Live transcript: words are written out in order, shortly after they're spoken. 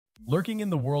Lurking in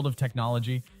the world of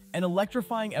technology, an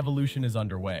electrifying evolution is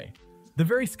underway. The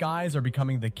very skies are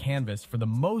becoming the canvas for the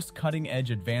most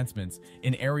cutting-edge advancements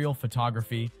in aerial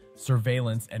photography,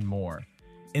 surveillance, and more.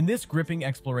 In this gripping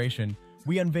exploration,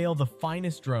 we unveil the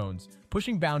finest drones,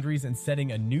 pushing boundaries and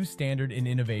setting a new standard in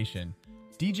innovation.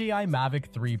 DJI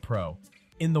Mavic 3 Pro.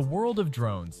 In the world of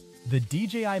drones, the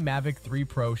DJI Mavic 3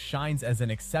 Pro shines as an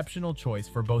exceptional choice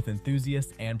for both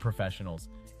enthusiasts and professionals.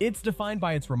 It's defined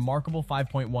by its remarkable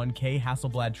 5.1K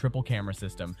Hasselblad triple camera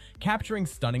system, capturing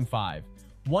stunning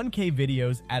 1K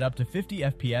videos at up to 50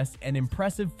 FPS and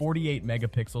impressive 48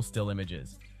 megapixel still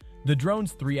images. The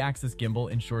drone's 3-axis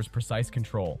gimbal ensures precise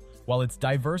control, while its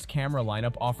diverse camera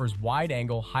lineup offers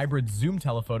wide-angle, hybrid zoom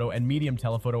telephoto and medium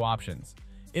telephoto options.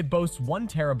 It boasts 1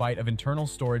 terabyte of internal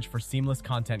storage for seamless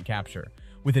content capture.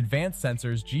 With advanced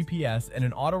sensors, GPS, and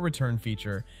an auto-return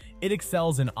feature, it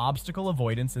excels in obstacle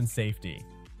avoidance and safety.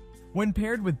 When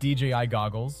paired with DJI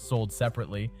goggles, sold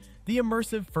separately, the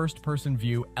immersive first-person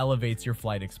view elevates your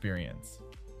flight experience.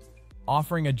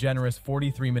 Offering a generous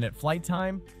 43-minute flight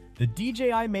time, the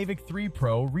DJI Mavic 3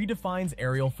 Pro redefines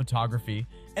aerial photography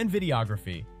and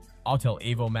videography. Autel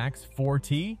Evo Max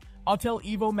 4T. Autel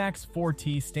Evo Max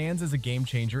 4T stands as a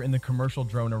game-changer in the commercial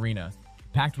drone arena.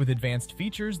 Packed with advanced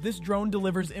features, this drone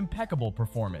delivers impeccable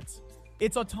performance.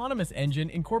 Its autonomous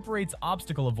engine incorporates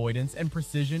obstacle avoidance and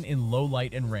precision in low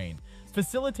light and rain,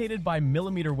 facilitated by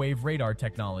millimeter-wave radar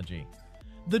technology.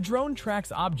 The drone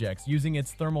tracks objects using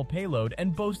its thermal payload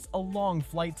and boasts a long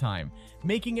flight time,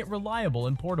 making it reliable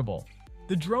and portable.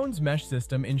 The drone's mesh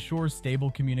system ensures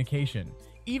stable communication,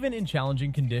 even in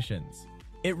challenging conditions.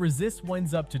 It resists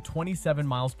winds up to 27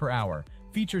 miles per hour,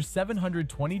 features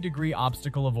 720-degree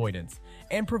obstacle avoidance,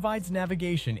 and provides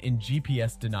navigation in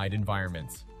GPS-denied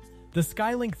environments. The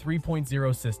Skylink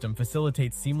 3.0 system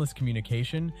facilitates seamless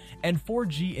communication and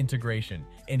 4G integration,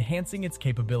 enhancing its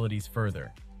capabilities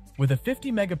further. With a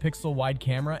 50-megapixel wide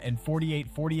camera and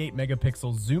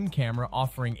 48-megapixel zoom camera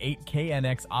offering 8K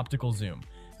NX optical zoom,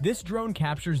 this drone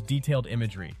captures detailed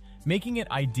imagery, making it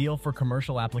ideal for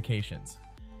commercial applications.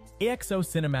 EXO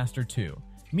Cinemaster 2.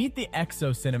 Meet the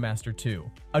EXO Cinemaster 2,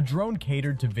 a drone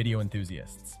catered to video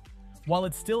enthusiasts. While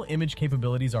its still image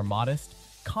capabilities are modest,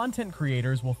 content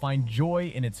creators will find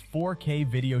joy in its 4K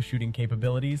video shooting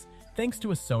capabilities thanks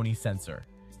to a Sony sensor.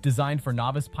 Designed for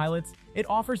novice pilots, it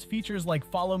offers features like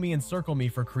Follow Me and Circle Me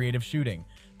for creative shooting.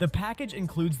 The package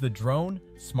includes the drone,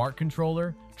 smart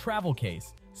controller, travel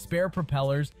case, spare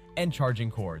propellers, and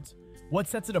charging cords. What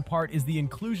sets it apart is the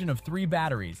inclusion of 3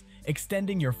 batteries,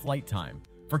 extending your flight time.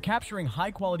 For capturing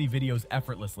high-quality videos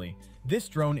effortlessly, this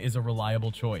drone is a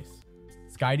reliable choice.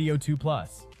 Skydio 2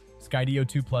 Plus. Skydio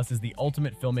 2 Plus is the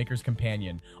ultimate filmmaker's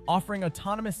companion, offering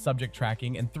autonomous subject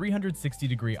tracking and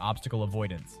 360-degree obstacle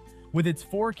avoidance. With its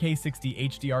 4K 60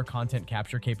 HDR content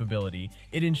capture capability,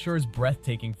 it ensures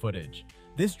breathtaking footage.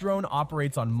 This drone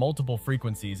operates on multiple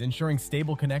frequencies, ensuring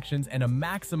stable connections and a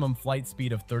maximum flight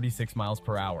speed of 36 miles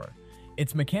per hour.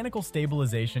 Its mechanical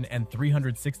stabilization and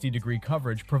 360-degree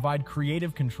coverage provide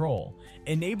creative control,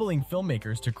 enabling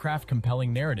filmmakers to craft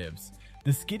compelling narratives.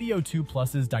 The Skydio 2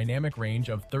 Plus's dynamic range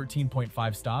of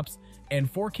 13.5 stops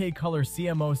and 4K color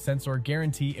CMO sensor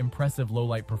guarantee impressive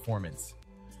low-light performance.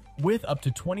 With up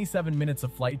to 27 minutes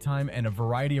of flight time and a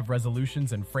variety of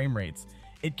resolutions and frame rates,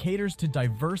 it caters to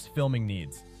diverse filming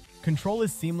needs. Control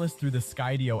is seamless through the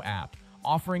Skydio app,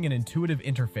 offering an intuitive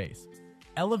interface.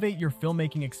 Elevate your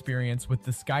filmmaking experience with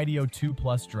the Skydio 2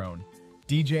 Plus drone.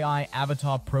 DJI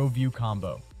Avata Pro View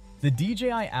Combo. The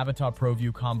DJI Avata Pro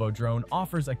View Combo drone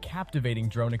offers a captivating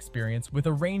drone experience with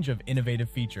a range of innovative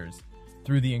features.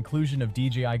 Through the inclusion of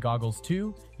DJI goggles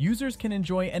too, users can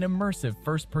enjoy an immersive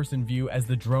first-person view as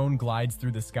the drone glides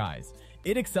through the skies.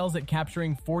 It excels at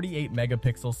capturing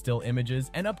 48-megapixel still images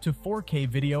and up to 4K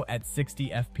video at 60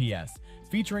 FPS,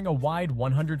 featuring a wide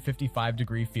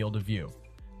 155-degree field of view.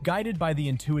 Guided by the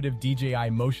intuitive DJI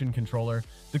motion controller,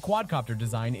 the quadcopter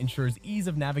design ensures ease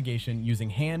of navigation using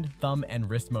hand, thumb, and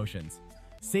wrist motions.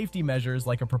 Safety measures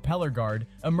like a propeller guard,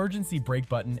 emergency brake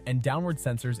button, and downward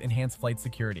sensors enhance flight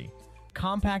security.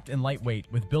 Compact and lightweight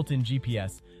with built-in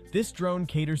GPS, this drone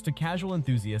caters to casual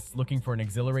enthusiasts looking for an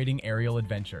exhilarating aerial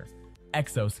adventure.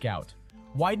 EXO Scout.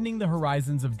 Widening the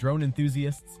horizons of drone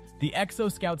enthusiasts, the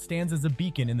EXO Scout stands as a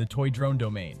beacon in the toy drone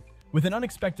domain. With an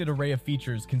unexpected array of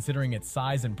features considering its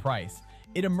size and price,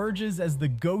 it emerges as the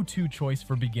go-to choice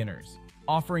for beginners.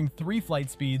 Offering 3 flight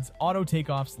speeds, auto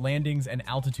takeoffs, landings, and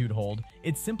altitude hold,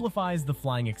 it simplifies the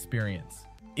flying experience.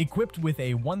 Equipped with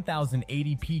a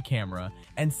 1080p camera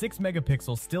and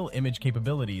 6-megapixel still image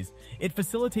capabilities, it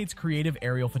facilitates creative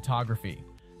aerial photography.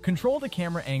 Control the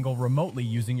camera angle remotely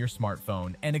using your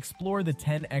smartphone and explore the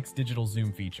 10x digital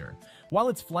zoom feature. While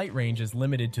its flight range is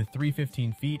limited to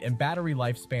 315 feet and battery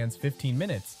life spans 15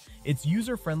 minutes, its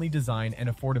user-friendly design and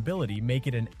affordability make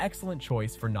it an excellent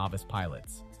choice for novice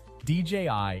pilots.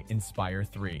 DJI Inspire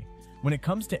 3. When it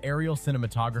comes to aerial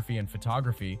cinematography and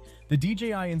photography, the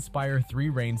DJI Inspire 3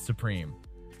 reigns supreme.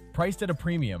 Priced at a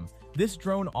premium, this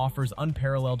drone offers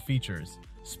unparalleled features.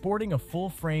 Sporting a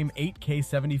full-frame 8K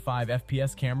 75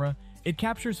 FPS camera, it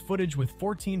captures footage with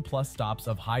 14+ stops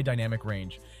of high dynamic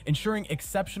range, ensuring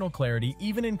exceptional clarity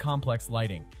even in complex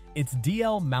lighting. Its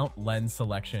DL mount lens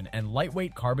selection and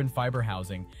lightweight carbon fiber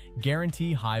housing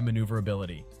guarantee high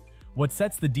maneuverability. What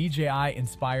sets the DJI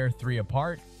Inspire 3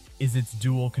 apart is its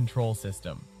dual control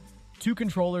system. Two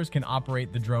controllers can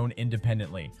operate the drone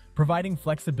independently, providing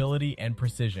flexibility and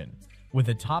precision. With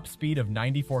a top speed of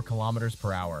 94 km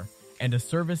per hour, and a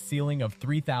service ceiling of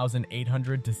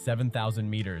 3,800 to 7,000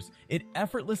 meters, it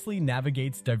effortlessly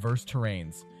navigates diverse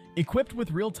terrains. Equipped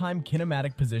with real-time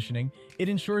kinematic positioning, it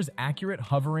ensures accurate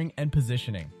hovering and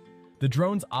positioning. The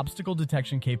drone's obstacle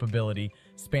detection capability,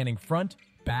 spanning front,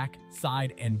 back,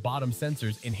 side, and bottom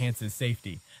sensors, enhances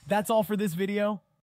safety. That's all for this video.